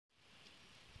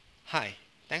Hi,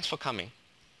 thanks for coming.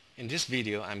 In this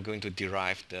video, I'm going to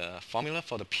derive the formula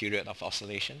for the period of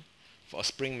oscillation for a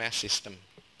spring mass system.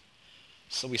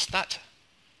 So we start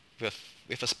with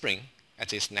a spring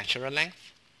at its natural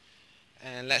length,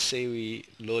 and let's say we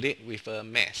load it with a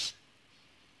mass,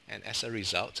 and as a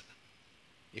result,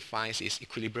 it finds its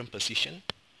equilibrium position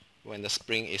when the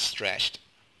spring is stretched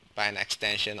by an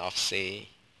extension of, say,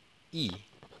 E.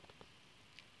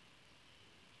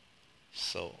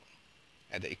 So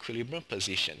at the equilibrium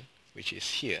position, which is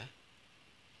here,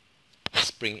 the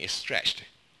spring is stretched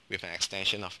with an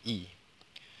extension of E.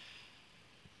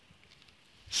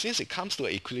 Since it comes to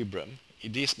an equilibrium,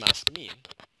 this must mean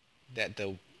that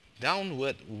the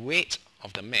downward weight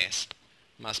of the mass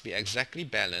must be exactly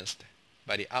balanced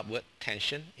by the upward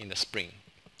tension in the spring.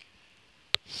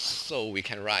 So we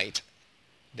can write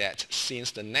that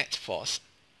since the net force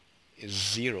is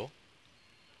 0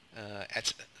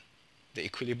 at the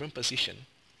equilibrium position,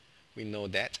 we know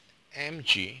that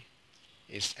mg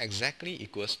is exactly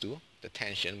equals to the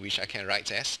tension, which I can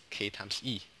write as K times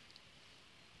E.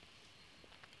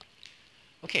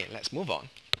 Okay, let's move on.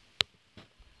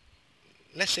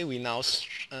 Let's say we now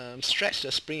stretch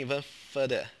the spring even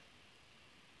further,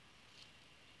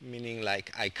 meaning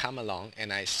like I come along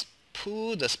and I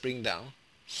pull the spring down,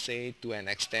 say to an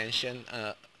extension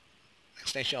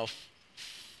of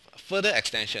further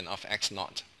extension of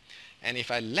x0, and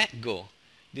if I let go,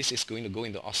 this is going to go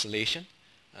into oscillation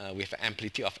with an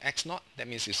amplitude of x0. That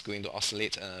means it's going to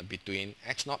oscillate between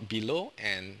x0 below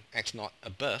and x0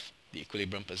 above the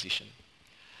equilibrium position.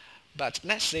 But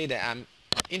let's say that I'm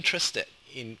interested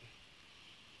in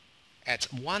at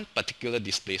one particular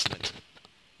displacement.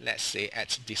 Let's say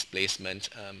at displacement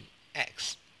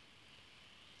x.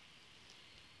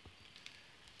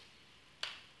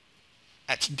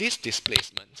 At this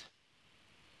displacement,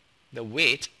 the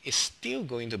weight is still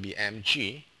going to be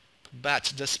mg,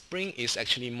 but the spring is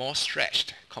actually more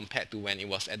stretched compared to when it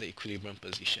was at the equilibrium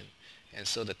position, and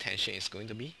so the tension is going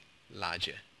to be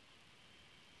larger,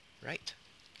 right?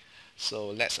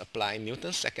 So let's apply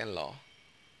Newton's second law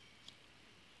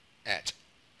at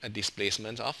a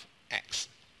displacement of x.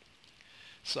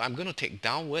 So I'm going to take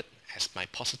downward as my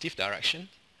positive direction,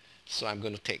 so I'm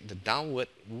going to take the downward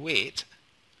weight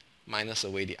minus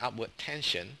away the upward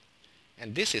tension,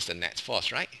 and this is the net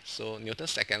force, right? So Newton's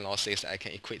second law says that I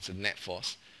can equate the net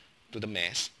force to the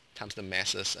mass times the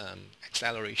mass's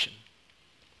acceleration.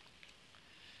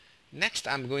 Next,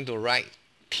 I'm going to write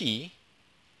P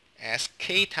as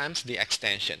K times the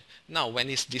extension. Now, when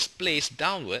it's displaced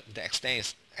downward, the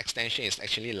extension is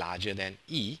actually larger than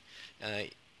E.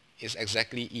 It's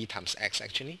exactly E times X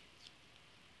actually.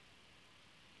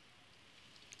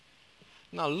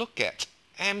 Now look at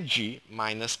mg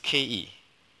minus Ke.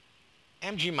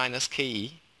 mg minus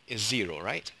Ke is 0,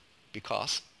 right?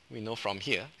 Because we know from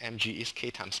here mg is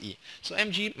K times E. So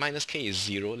mg minus K is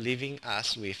 0, leaving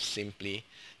us with simply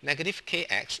negative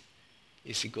Kx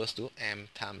is equals to m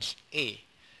times A.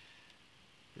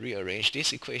 Rearrange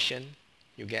this equation,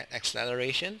 you get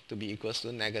acceleration to be equals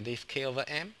to negative K over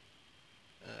m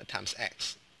times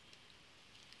x.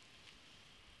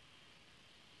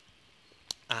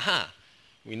 Aha!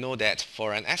 We know that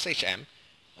for an SHM,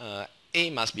 A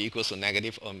must be equals to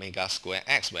negative omega square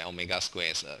x, where omega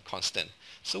square is a constant.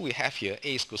 So we have here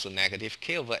A is equals to negative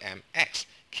K over m x.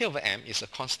 K over m is a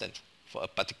constant for a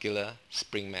particular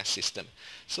spring mass system.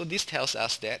 So this tells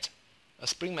us that a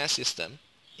spring mass system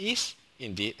is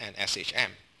indeed an SHM.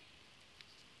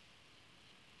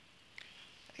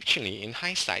 Actually, in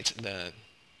hindsight,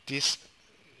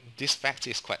 this fact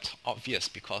is quite obvious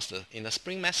because in a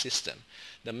spring mass system,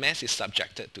 the mass is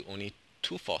subjected to only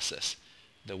two forces,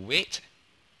 the weight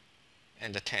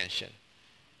and the tension.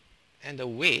 And the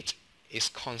weight is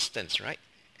constant, right,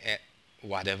 at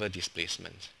whatever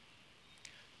displacement.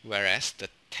 Whereas the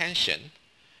tension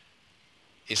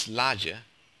is larger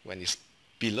when it's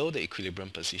below the equilibrium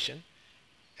position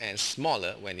and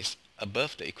smaller when it's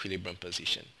above the equilibrium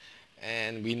position.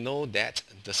 And we know that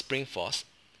the spring force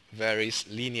varies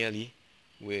linearly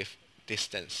with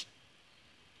distance.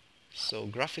 So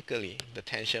graphically, the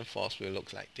tension force will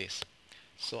look like this.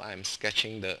 So I'm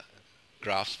sketching the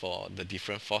graphs for the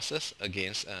different forces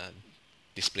against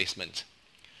displacement.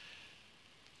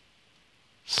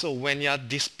 So when you are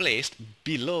displaced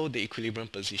below the equilibrium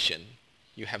position,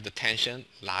 you have the tension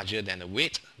larger than the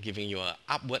weight, giving you an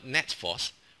upward net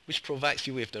force, which provides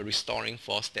you with the restoring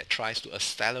force that tries to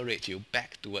accelerate you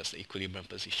back towards the equilibrium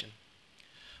position.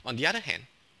 On the other hand,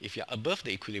 if you are above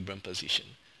the equilibrium position,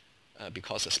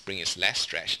 because the spring is less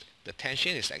stretched, the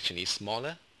tension is actually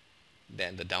smaller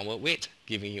than the downward weight,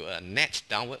 giving you a net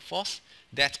downward force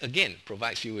that again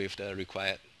provides you with the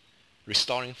required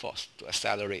restoring force to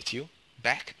accelerate you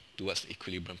back towards the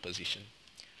equilibrium position.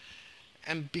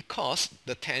 And because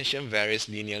the tension varies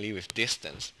linearly with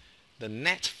distance, the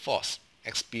net force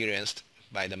experienced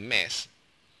by the mass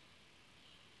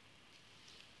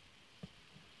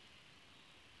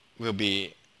will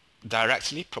be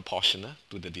directly proportional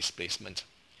to the displacement.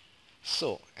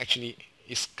 So actually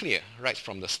it's clear right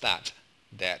from the start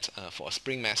that for a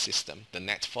spring mass system, the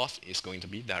net force is going to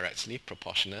be directly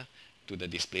proportional to the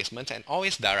displacement and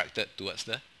always directed towards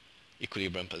the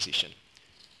equilibrium position.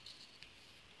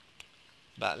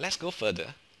 But let's go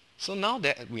further. So now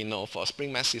that we know for a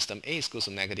spring mass system A is equal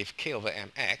to negative k over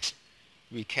mx,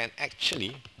 we can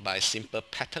actually, by simple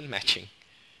pattern matching,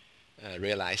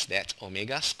 realize that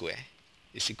omega square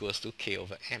is equals to k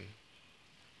over m.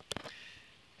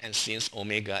 And since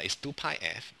omega is 2 pi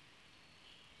f,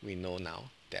 we know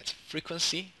now that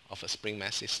frequency of a spring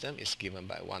mass system is given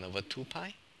by 1 over 2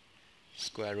 pi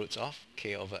square root of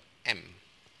k over m.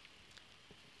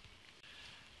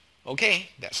 Okay,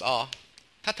 that's all.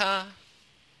 Ta-ta!